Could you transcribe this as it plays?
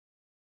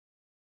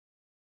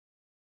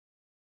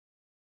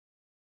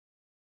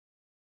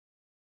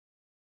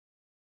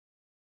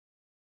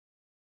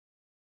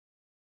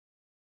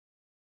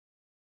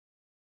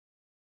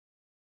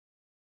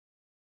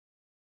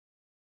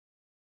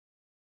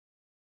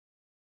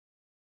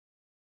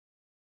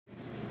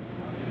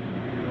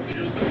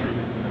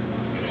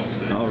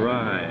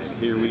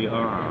Here we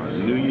are,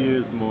 New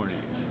Year's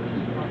morning.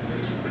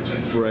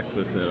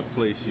 Breakfast at a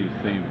place you've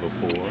seen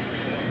before.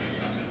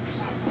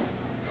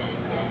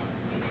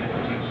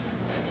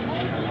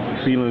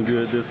 Feeling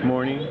good this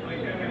morning.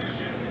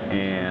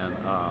 And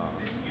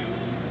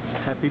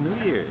Happy New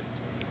Year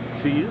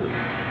to you.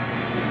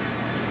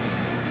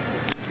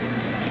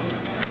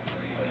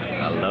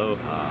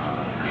 Aloha.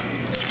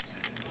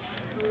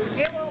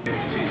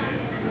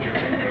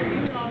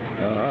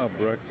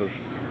 Breakfast.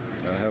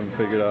 I haven't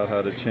figured out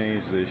how to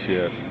change this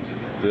yet.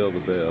 Still the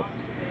best.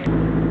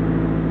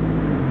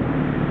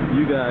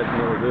 You guys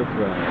know this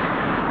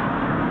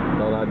right.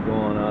 Thought I'd go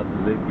on out to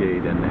this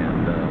gate and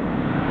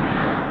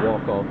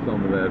walk off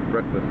some of that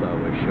breakfast I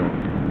was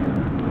showing you.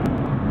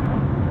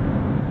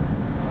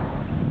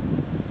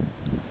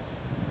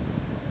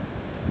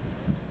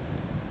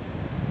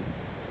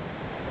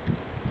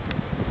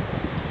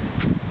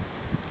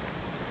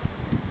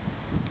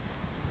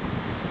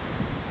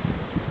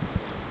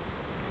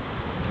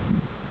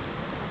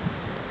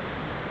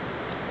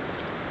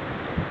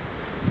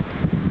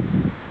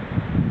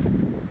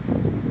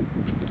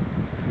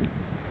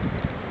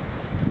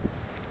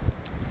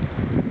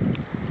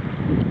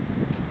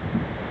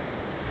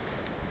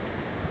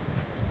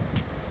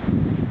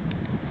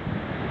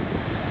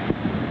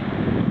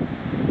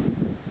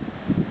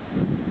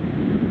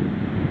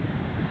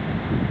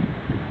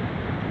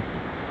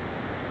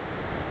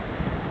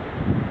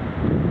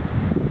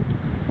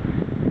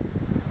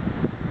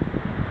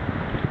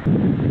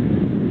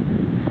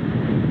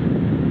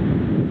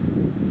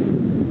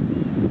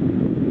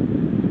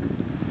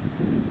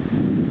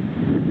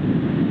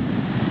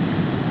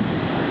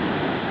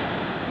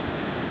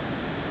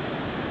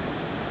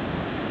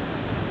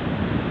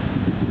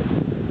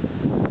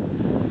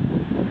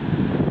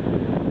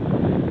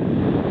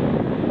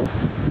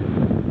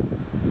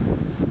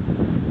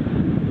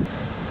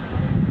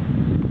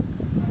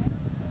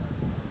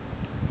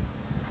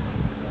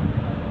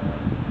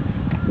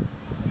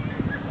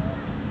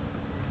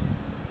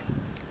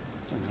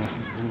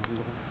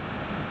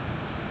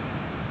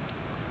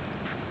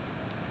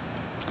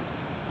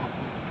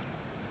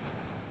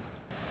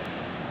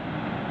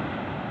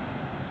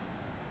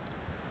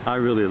 I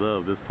really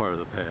love this part of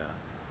the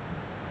path.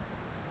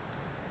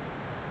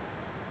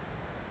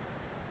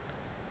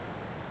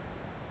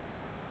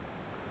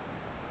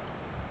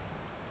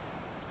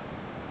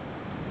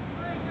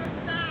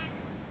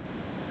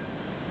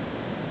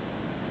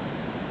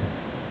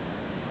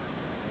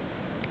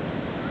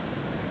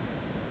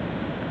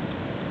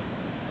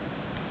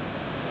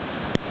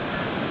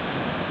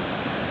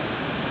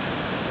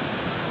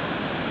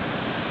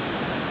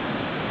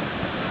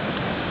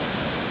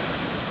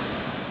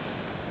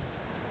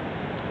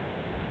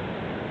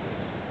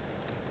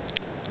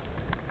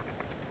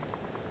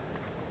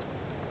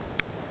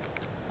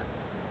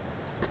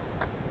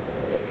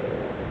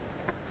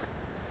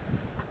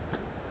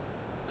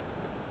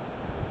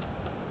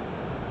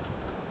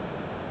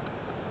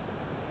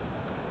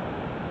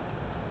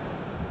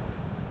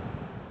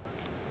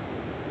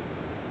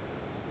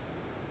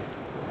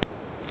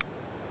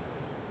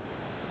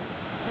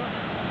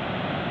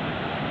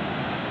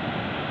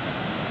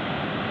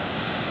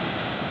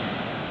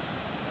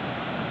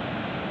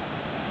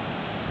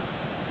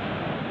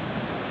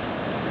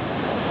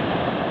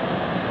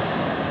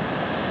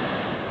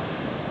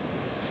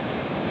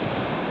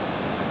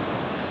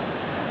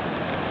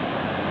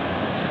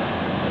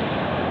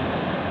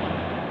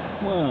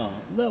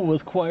 Wow, that was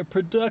quite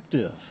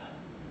productive.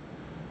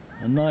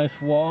 A nice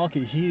walk.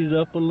 It heated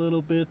up a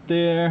little bit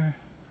there.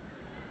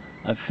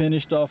 I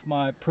finished off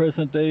my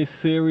present day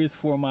series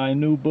for my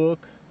new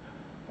book,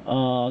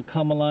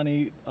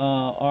 Kamalani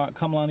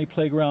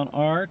Playground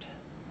Art.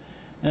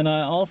 And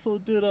I also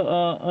did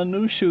a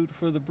new shoot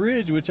for the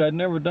bridge, which I'd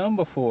never done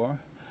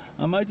before.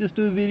 I might just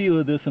do a video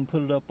of this and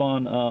put it up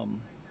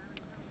on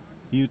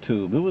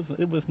YouTube.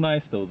 It was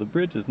nice though. The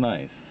bridge is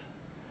nice.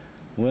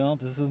 Well,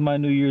 this is my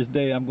New Year's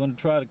Day. I'm going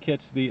to try to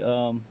catch the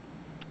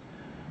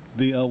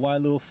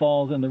Wailu'a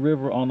Falls and the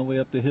river on the way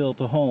up the hill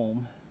to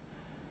home.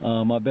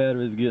 My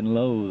battery's getting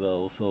low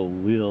though, so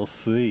we'll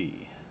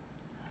see.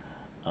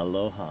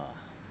 Aloha.